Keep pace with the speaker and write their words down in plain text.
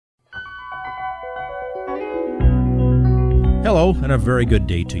Hello, and a very good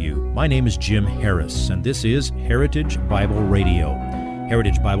day to you. My name is Jim Harris, and this is Heritage Bible Radio.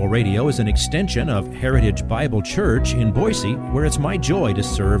 Heritage Bible Radio is an extension of Heritage Bible Church in Boise, where it's my joy to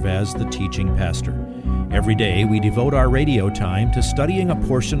serve as the teaching pastor. Every day, we devote our radio time to studying a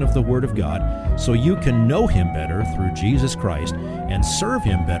portion of the Word of God so you can know Him better through Jesus Christ and serve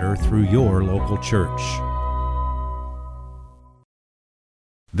Him better through your local church.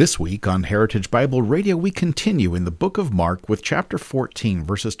 This week on Heritage Bible Radio, we continue in the book of Mark with chapter 14,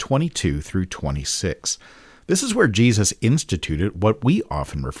 verses 22 through 26. This is where Jesus instituted what we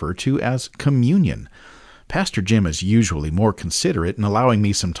often refer to as communion. Pastor Jim is usually more considerate in allowing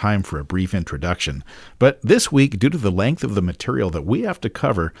me some time for a brief introduction, but this week, due to the length of the material that we have to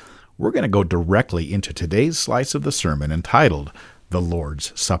cover, we're going to go directly into today's slice of the sermon entitled, The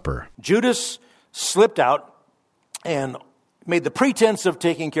Lord's Supper. Judas slipped out and made the pretense of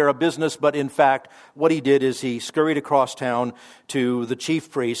taking care of business, but in fact, what he did is he scurried across town to the chief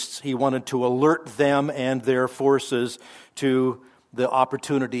priests. He wanted to alert them and their forces to the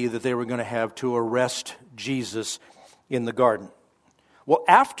opportunity that they were going to have to arrest Jesus in the garden. Well,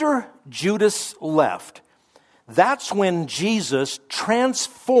 after Judas left, that's when Jesus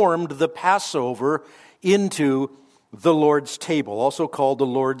transformed the Passover into the Lord's table, also called the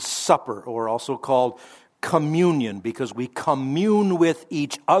Lord's Supper, or also called communion, because we commune with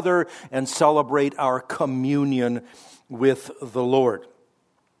each other and celebrate our communion with the Lord.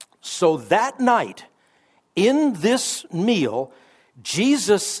 So that night, in this meal,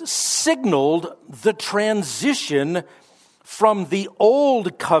 Jesus signaled the transition from the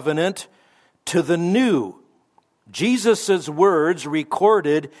old covenant to the new. Jesus' words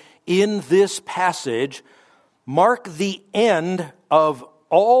recorded in this passage mark the end of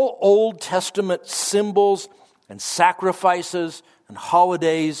all Old Testament symbols and sacrifices and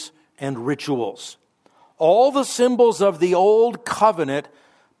holidays and rituals. All the symbols of the Old Covenant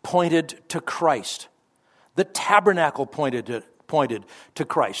pointed to Christ. The tabernacle pointed to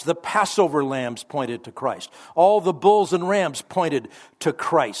Christ. The Passover lambs pointed to Christ. All the bulls and rams pointed to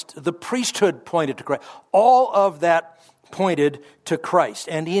Christ. The priesthood pointed to Christ. All of that pointed to Christ.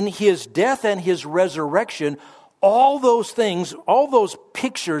 And in His death and His resurrection, all those things, all those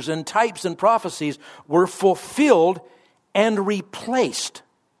pictures and types and prophecies were fulfilled and replaced.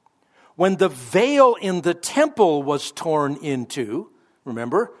 When the veil in the temple was torn into,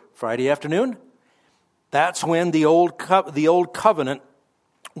 remember, Friday afternoon? That's when the old covenant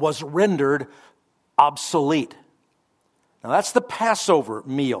was rendered obsolete. Now that's the Passover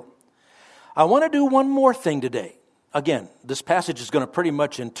meal. I want to do one more thing today. Again, this passage is going to pretty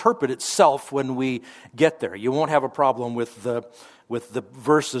much interpret itself when we get there. You won't have a problem with the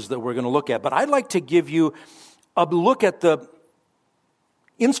verses that we're going to look at. But I'd like to give you a look at the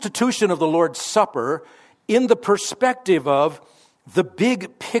institution of the Lord's Supper in the perspective of the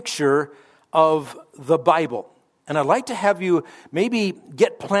big picture of the Bible. And I'd like to have you maybe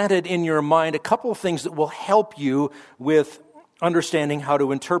get planted in your mind a couple of things that will help you with understanding how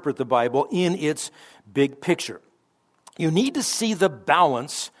to interpret the Bible in its big picture. You need to see the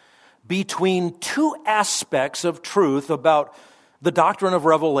balance between two aspects of truth about the doctrine of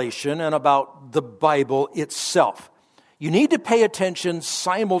revelation and about the Bible itself. You need to pay attention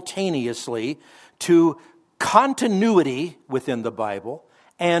simultaneously to continuity within the Bible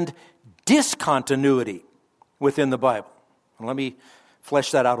and discontinuity within the Bible. And let me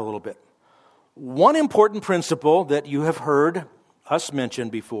flesh that out a little bit. One important principle that you have heard us mention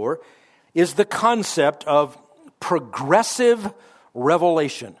before is the concept of progressive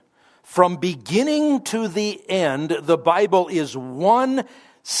revelation. From beginning to the end, the Bible is one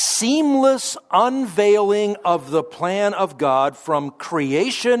seamless unveiling of the plan of God from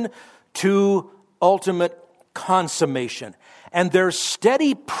creation to ultimate consummation. And there's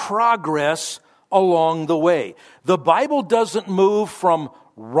steady progress along the way. The Bible doesn't move from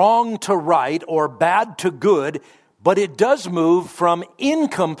wrong to right or bad to good, but it does move from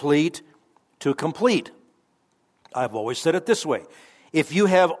incomplete to complete. I've always said it this way. If you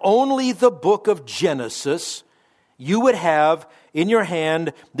have only the book of Genesis, you would have in your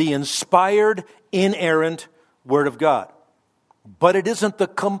hand the inspired, inerrant Word of God. But it isn't the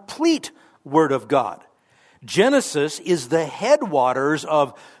complete Word of God. Genesis is the headwaters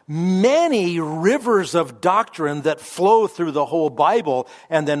of many rivers of doctrine that flow through the whole Bible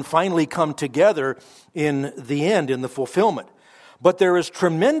and then finally come together in the end, in the fulfillment. But there is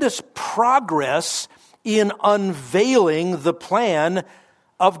tremendous progress in unveiling the plan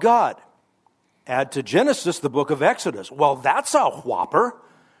of God. Add to Genesis the book of Exodus. Well, that's a whopper.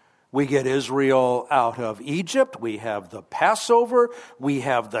 We get Israel out of Egypt. We have the Passover. We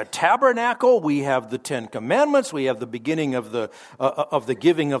have the tabernacle. We have the Ten Commandments. We have the beginning of the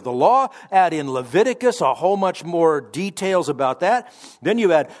giving of the law. Add in Leviticus, a whole much more details about that. Then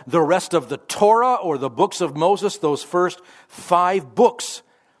you add the rest of the Torah or the books of Moses, those first 5 books.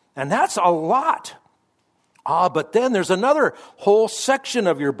 And that's a lot. But then there's another whole section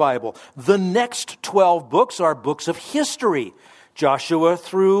of your Bible. The next 12 books are books of history. Joshua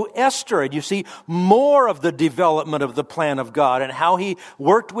through Esther, and you see more of the development of the plan of God and how he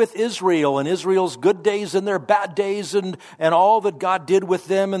worked with Israel and Israel's good days and their bad days and all that God did with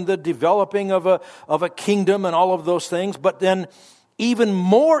them and the developing of a kingdom and all of those things. But then even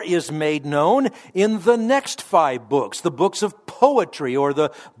more is made known in the next 5 books, the books of poetry or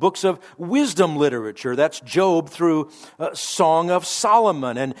the books of wisdom literature. That's Job through Song of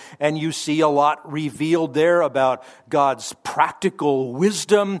Solomon. And you see a lot revealed there about God's practical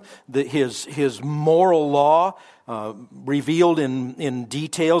wisdom, his moral law, revealed in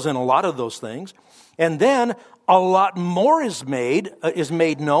details in a lot of those things. And then a lot more is made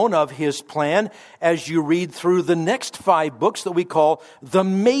known of his plan as you read through the next 5 books that we call the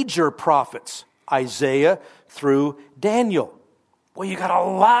major prophets, Isaiah through Daniel. Well, you got a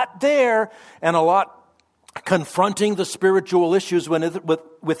lot there and a lot confronting the spiritual issues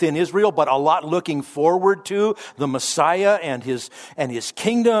within Israel, but a lot looking forward to the Messiah and his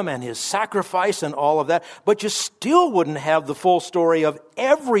kingdom and his sacrifice and all of that. But you still wouldn't have the full story of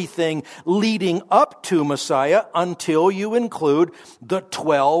everything leading up to Messiah until you include the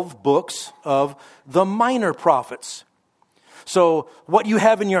 12 books of the minor prophets. So what you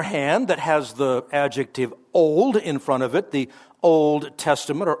have in your hand that has the adjective old in front of it, the Old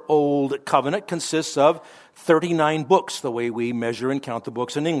Testament or Old Covenant, consists of 39 books, the way we measure and count the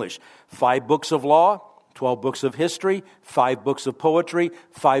books in English. 5 books of law, 12 books of history, 5 books of poetry,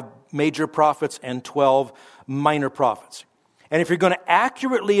 5 major prophets, and 12 minor prophets. And if you're going to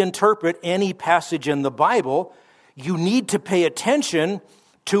accurately interpret any passage in the Bible, you need to pay attention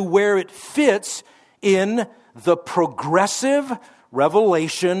to where it fits in the progressive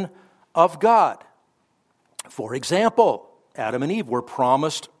revelation of God. For example, Adam and Eve were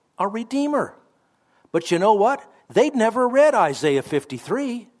promised a Redeemer. But you know what? They'd never read Isaiah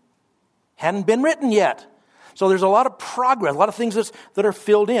 53. Hadn't been written yet. So there's a lot of progress, a lot of things that are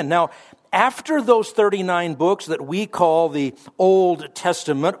filled in. Now, after those 39 books that we call the Old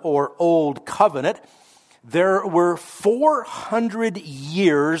Testament or Old Covenant, there were 400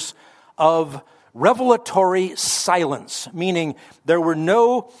 years of revelatory silence, meaning there were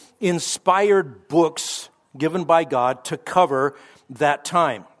no inspired books given by God to cover that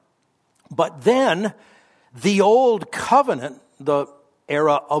time. But then the Old Covenant, the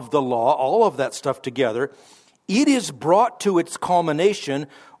era of the law, all of that stuff together, it is brought to its culmination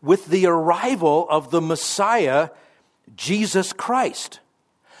with the arrival of the Messiah, Jesus Christ.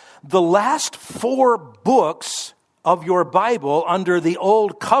 The last 4 books of your Bible under the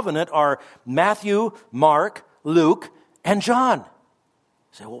Old Covenant are Matthew, Mark, Luke, and John. You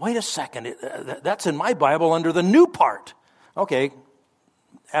say, well, wait a second, that's in my Bible under the new part. Okay,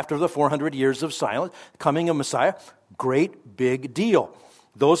 after the 400 years of silence, coming of Messiah, great big deal.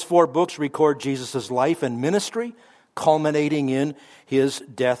 Those 4 books record Jesus' life and ministry, culminating in his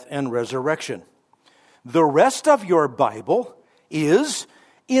death and resurrection. The rest of your Bible is,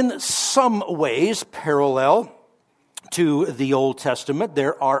 in some ways, parallel to the Old Testament.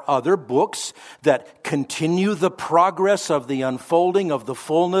 There are other books that continue the progress of the unfolding of the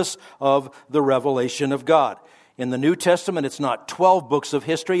fullness of the revelation of God. In the New Testament, it's not 12 books of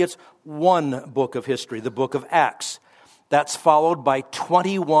history, it's 1 book of history, the book of Acts. That's followed by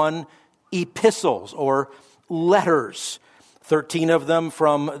 21 epistles or letters. 13 of them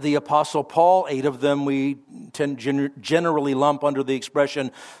from the Apostle Paul, 8 of them we generally lump under the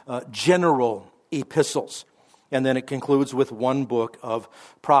expression general epistles. And then it concludes with 1 book of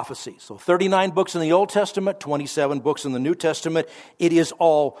prophecy. So 39 books in the Old Testament, 27 books in the New Testament. It is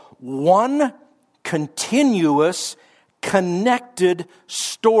all one continuous, connected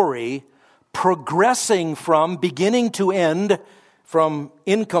story progressing from beginning to end, from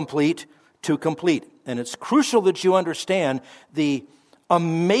incomplete to complete. And it's crucial that you understand the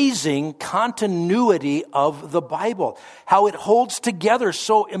amazing continuity of the Bible, how it holds together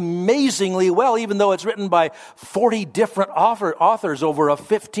so amazingly well, even though it's written by 40 different authors over a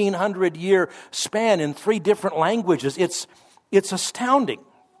 1,500-year span in 3 different languages. It's astounding.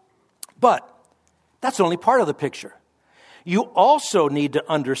 But that's only part of the picture. You also need to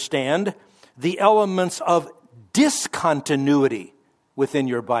understand the elements of discontinuity within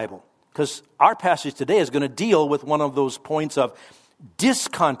your Bible, because our passage today is going to deal with one of those points of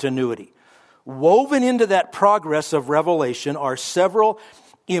discontinuity. Woven into that progress of revelation are several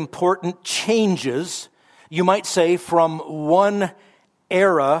important changes, you might say, from one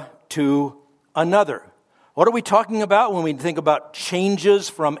era to another. What are we talking about when we think about changes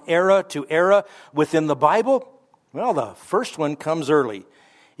from era to era within the Bible? Well, the first one comes early.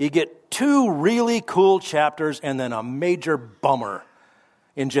 You get 2 really cool chapters and then a major bummer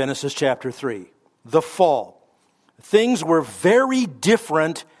in Genesis chapter 3. The fall. Things were very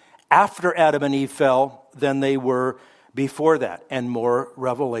different after Adam and Eve fell than they were before that, and more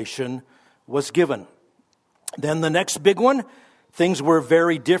revelation was given. Then the next big one, things were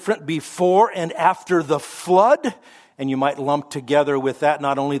very different before and after the flood, and you might lump together with that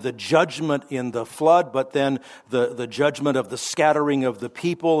not only the judgment in the flood, but then the judgment of the scattering of the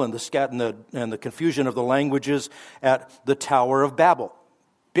people and the confusion of the languages at the Tower of Babel.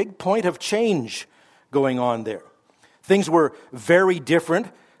 Big point of change going on there. Things were very different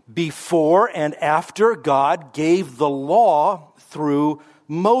before and after God gave the law through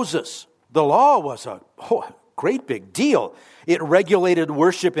Moses. The law was a great big deal. It regulated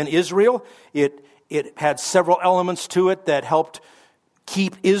worship in Israel. It had several elements to it that helped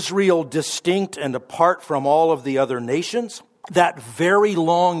keep Israel distinct and apart from all of the other nations. That very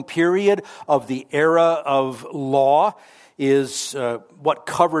long period of the era of law is what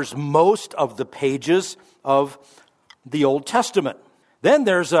covers most of the pages of the Old Testament. Then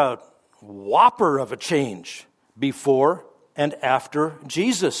there's a whopper of a change before and after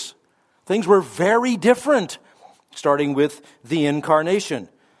Jesus. Things were very different, starting with the incarnation.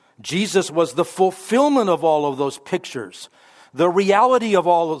 Jesus was the fulfillment of all of those pictures, the reality of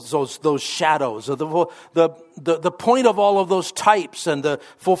all of those shadows, the point of all of those types, and the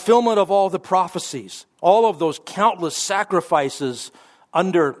fulfillment of all the prophecies. All of those countless sacrifices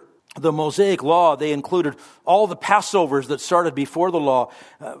under the Mosaic law, they included all the Passovers that started before the law.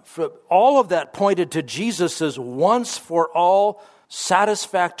 All of that pointed to Jesus' once for all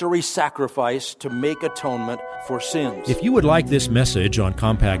satisfactory sacrifice to make atonement for sins. If you would like this message on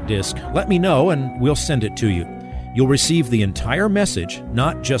compact disc, let me know and we'll send it to you. You'll receive the entire message,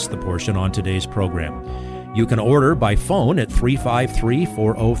 not just the portion on today's program. You can order by phone at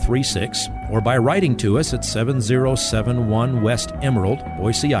 353-4036 or by writing to us at 7071 West Emerald,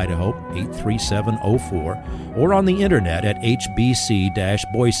 Boise, Idaho, 83704, or on the internet at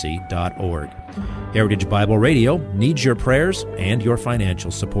hbc-boise.org. Heritage Bible Radio needs your prayers and your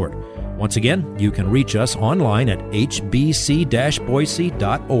financial support. Once again, you can reach us online at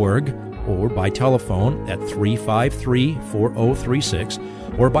hbc-boise.org or by telephone at 353-4036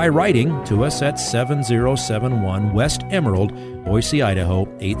 or by writing to us at 7071 West Emerald, Boise, Idaho,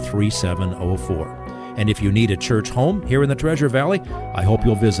 83704. And if you need a church home here in the Treasure Valley, I hope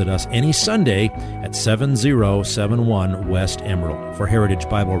you'll visit us any Sunday at 7071 West Emerald. For Heritage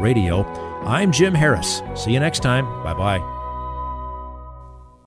Bible Radio, I'm Jim Harris. See you next time. Bye-bye.